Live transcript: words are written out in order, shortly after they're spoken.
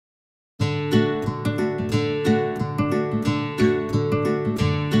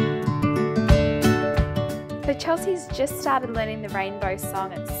Chelsea's just started learning the rainbow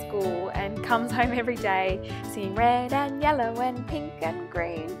song at school and comes home every day singing red and yellow and pink and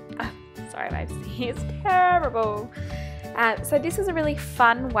green. Oh, sorry, my singing is terrible. So this was a really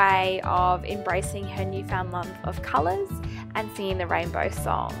fun way of embracing her newfound love of colours and singing the rainbow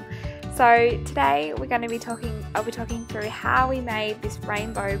song. So today we're going to be I'll be talking through how we made this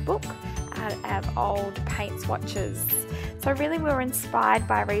rainbow book out of old paint swatches. So really we were inspired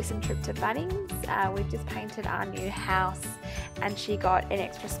by a recent trip to Bunnings. We've just painted our new house and she got an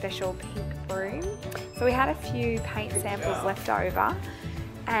extra special pink broom. So we had a few paint samples left over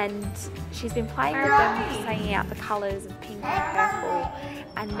and she's been playing with them, saying out the colours of pink and purple.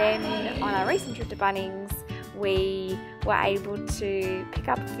 And then on our recent trip to Bunnings, we were able to pick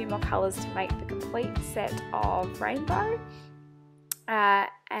up a few more colours to make the complete set of rainbow,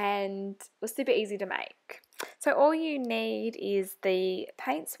 and it was super easy to make. So all you need is the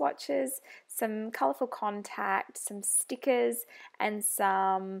paint swatches, some colourful contact, some stickers and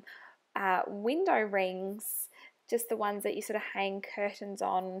some window rings, just the ones that you sort of hang curtains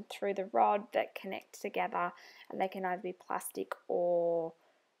on through the rod that connect together, and they can either be plastic or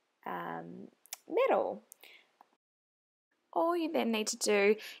metal. All you then need to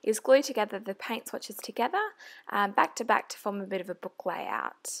do is glue together the paint swatches together, back to back, to form a bit of a book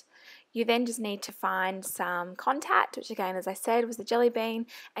layout. You then just need to find some contact, which again, as I said, was the jelly bean,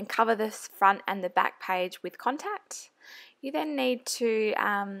 and cover the front and the back page with contact. You then need to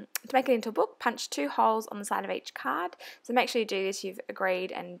make it into a book, punch 2 holes on the side of each card. So make sure you do this, you've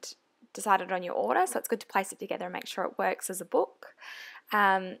agreed and decided on your order, so it's good to place it together and make sure it works as a book.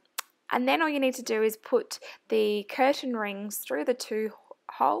 And then all you need to do is put the curtain rings through the 2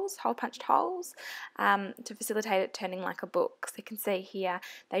 holes, hole punched holes, to facilitate it turning like a book. So you can see here,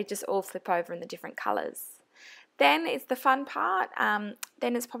 they just all flip over in the different colours. Then it's the fun part,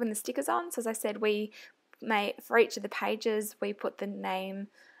 then it's popping the stickers on. So as I said, for each of the pages, we put the name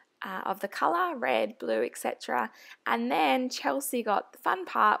of the colour, red, blue, etc. And then Chelsea got the fun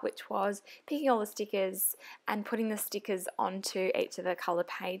part, which was picking all the stickers and putting the stickers onto each of the colour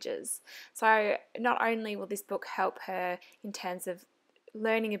pages. So not only will this book help her in terms of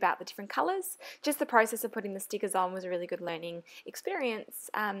learning about the different colours, just the process of putting the stickers on was a really good learning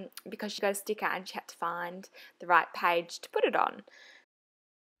experience, because she got a sticker and she had to find the right page to put it on.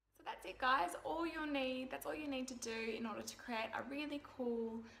 That's it, guys. That's all you need to do in order to create a really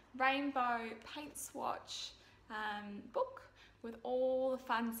cool rainbow paint swatch book with all the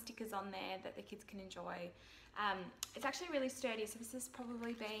fun stickers on there that the kids can enjoy. It's actually really sturdy, so this has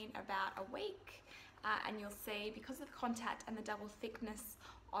probably been about a week, and you'll see, because of the contact and the double thickness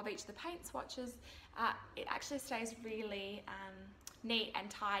of each of the paint swatches, it actually stays really neat and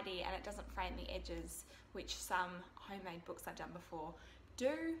tidy, and it doesn't frame the edges, which some homemade books I've done before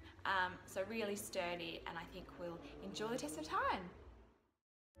do. So really sturdy, and I think we'll enjoy the test of time.